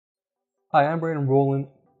Hi, I'm Brayden Rowland.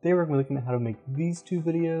 Today we're going to be looking at how to make these two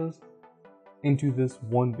videos into this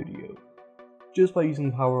one video, just by using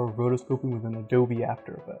the power of rotoscoping within Adobe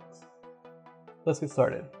After Effects. Let's get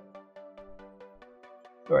started.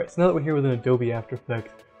 Alright, so now that we're here within Adobe After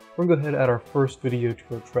Effects, we're going to go ahead and add our first video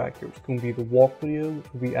to our track here, which is going to be the walk video, which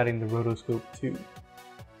we'll be adding the Rotoscope to.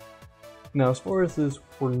 Now, as far as this,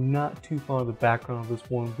 we're not too fond of the background of this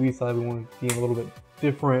one. We decided we wanted to be in a little bit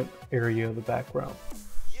different area of the background.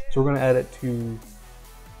 So we're going to add it to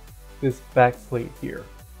this back plate here.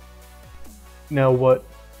 Now what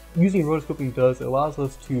using rotoscoping does, it allows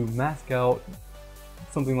us to mask out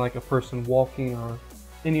something like a person walking or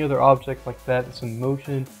any other object like that that's in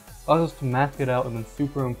motion. It allows us to mask it out and then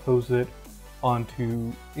superimpose it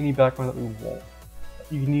onto any background that we want.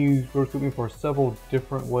 You can use rotoscoping for several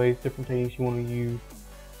different ways, different techniques you want to use.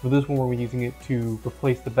 For this one, we're using it to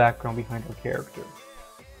replace the background behind our character.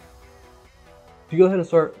 To go ahead and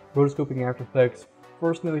start rotoscoping After Effects,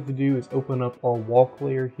 first thing we have to do is open up our walk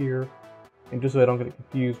layer here. And just so I don't get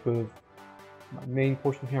confused with my main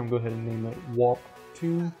portion here, I'm going to go ahead and name it Walk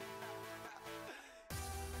 2.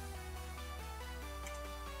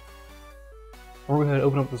 We're going to go ahead and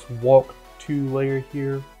open up this Walk 2 layer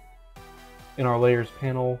here in our layers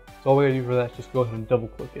panel. So all we gotta do for that is just go ahead and double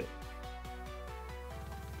click it.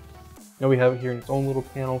 Now we have it here in its own little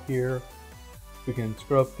panel here. We can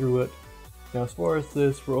scrub through it. Now as far as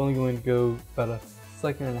this, we're only going to go about a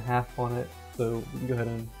second and a half on it. So we can go ahead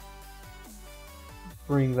and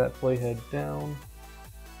bring that playhead down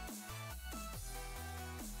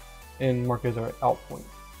and mark it as our out point.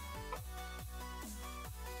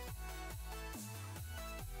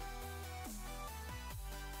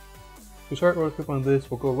 To start rotoscoping on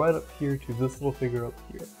this, we'll go right up here to this little figure up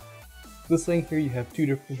here. This thing here, you have two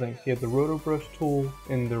different things. You have the Roto Brush tool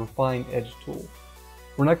and the Refine Edge tool.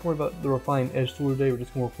 We're not going to worry about the Refine Edge tool today, we're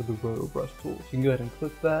just going to work with the Roto Brush tool. So you can go ahead and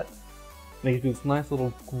click that, and you can do this nice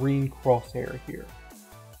little green crosshair here.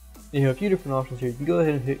 And you have a few different options here. You can go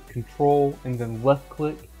ahead and hit Control and then left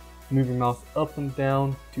click, move your mouse up and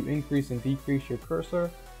down to increase and decrease your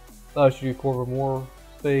cursor. Allows you to cover more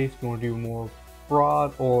space, if you want to do more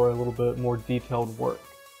broad or a little bit more detailed work.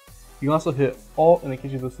 You can also hit Alt and it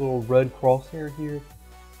gives you this little red crosshair here.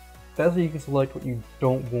 That's how you can select what you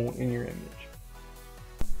don't want in your image.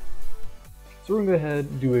 So we're going to go ahead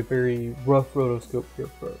and do a very rough rotoscope here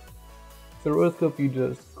first. So rotoscope, you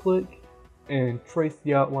just click and trace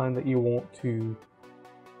the outline that you want to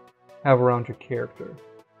have around your character.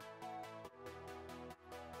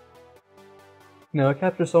 Now it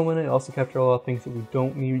captures so many, it also captures a lot of things that we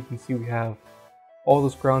don't need. You can see we have all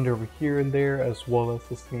this ground over here and there, as well as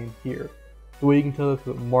this thing here. The way you can tell if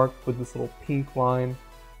it's marked with this little pink line,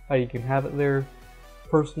 how you can have it there.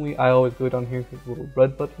 Personally, I always go down here and click the little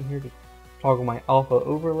red button here to toggle my alpha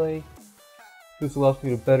overlay. This allows me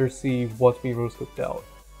to better see what's being rotoscoped out.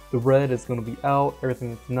 The red is going to be out,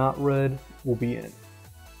 everything that's not red will be in.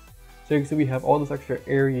 So you can see we have all this extra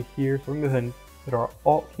area here, so we're going to go ahead and hit our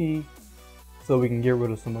Alt key so we can get rid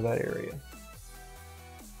of some of that area.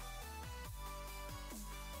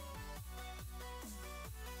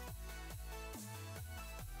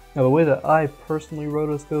 Now the way that I personally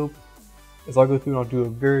rotoscope is I'll go through and I'll do a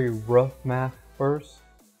very rough mask first,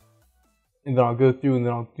 and then I'll go through and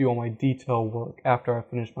then I'll do all my detail work after I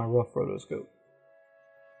finish my rough rotoscope.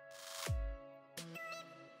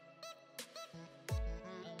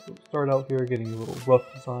 So start out here getting a little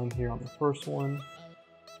rough design here on the first one.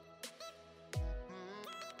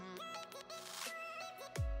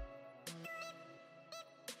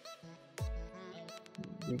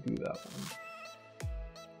 Redo that one.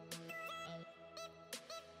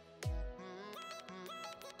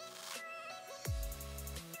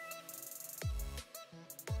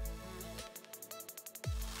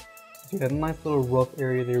 So we have a nice little rough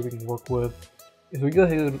area there we can work with. So we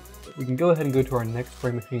can go ahead and go to our next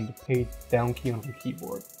frame machine, the page down key on the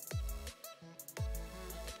keyboard.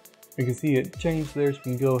 You can see it changed there, so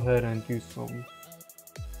we can go ahead and do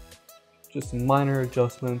just some minor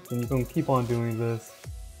adjustments, and you're going to keep on doing this.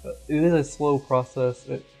 It is a slow process.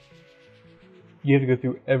 You have to go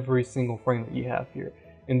through every single frame that you have here.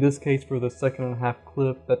 In this case, for the 1.5 second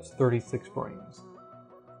clip, that's 36 frames.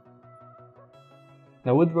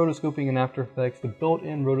 Now with rotoscoping in After Effects, the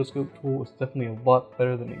built-in rotoscope tool is definitely a lot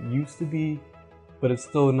better than it used to be, but it's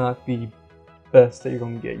still not the best that you're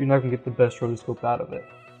going to get. You're not going to get the best rotoscope out of it.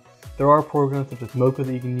 There are programs such as Mocha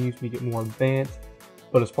that you can use when you get more advanced,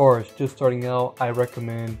 but as far as just starting out, I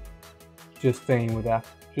recommend just staying with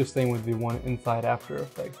the one inside After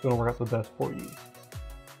Effects. It's going to work out the best for you.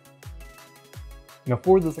 Now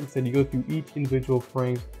for this, like I said, you go through each individual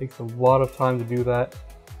frame. It takes a lot of time to do that.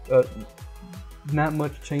 not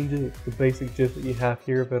much changing. It's the basic gist that you have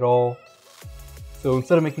here of it all. So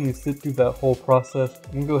instead of making you sit through that whole process,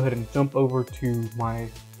 I'm going to go ahead and jump over to my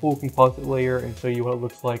full composite layer and show you what it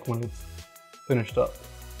looks like when it's finished up.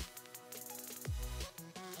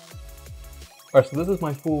 Alright, so this is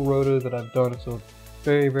my full roto that I've done. It's a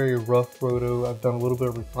very, very rough roto. I've done a little bit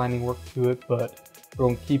of refining work to it, but we're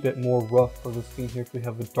going to keep it more rough for this scene here because we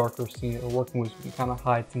have a darker scene that we're working with, so we can kind of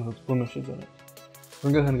hide some of those blemishes in it.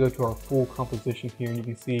 We're going to go ahead and go to our full composition here, and you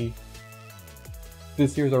can see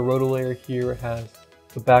this here's our roto layer here. It has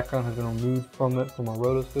the background has been removed from it from our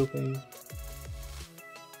rotoscoping.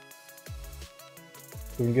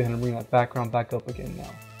 So we can go ahead and bring that background back up again now.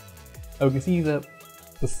 Now we can see that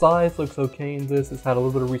the size looks okay in this. It's had a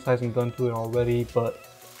little bit of resizing done to it already, but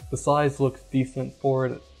the size looks decent for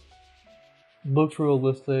it. It looks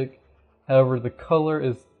realistic. However, the color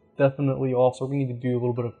is definitely also, we need to do a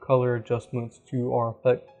little bit of color adjustments to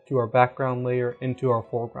our background layer and to our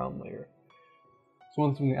foreground layer. So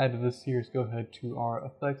one thing we add to this here is go ahead to our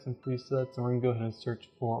effects and presets, and we're going to go ahead and search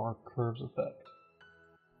for our curves effect.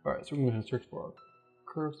 Alright, so we're going to go ahead and search for our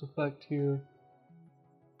curves effect here.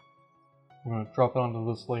 We're going to drop it onto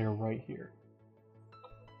this layer right here.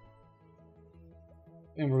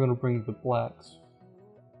 And we're going to bring the blacks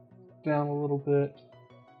down a little bit.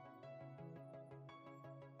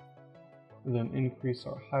 And then increase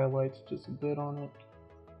our highlights just a bit on it.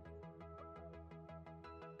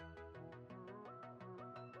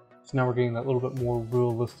 So now we're getting that little bit more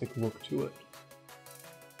realistic look to it.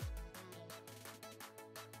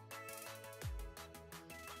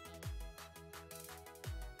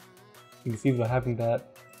 You can see that having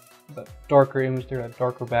that darker image there, that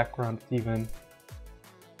darker background, it's even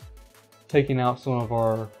taking out some of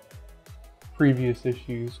our previous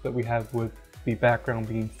issues that we have with the background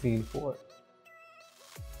being seen for it.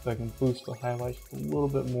 So I can boost the highlights a little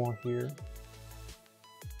bit more here.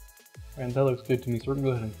 And that looks good to me, so we're going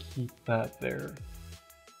to go ahead and keep that there.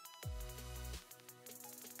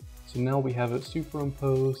 So now we have it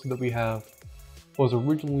superimposed so that we have what was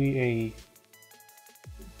originally a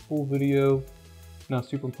full video, now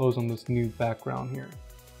superimposed on this new background here.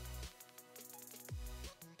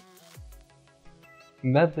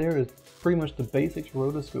 And that there is pretty much the basics of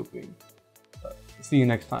rotoscoping. See you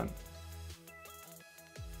next time.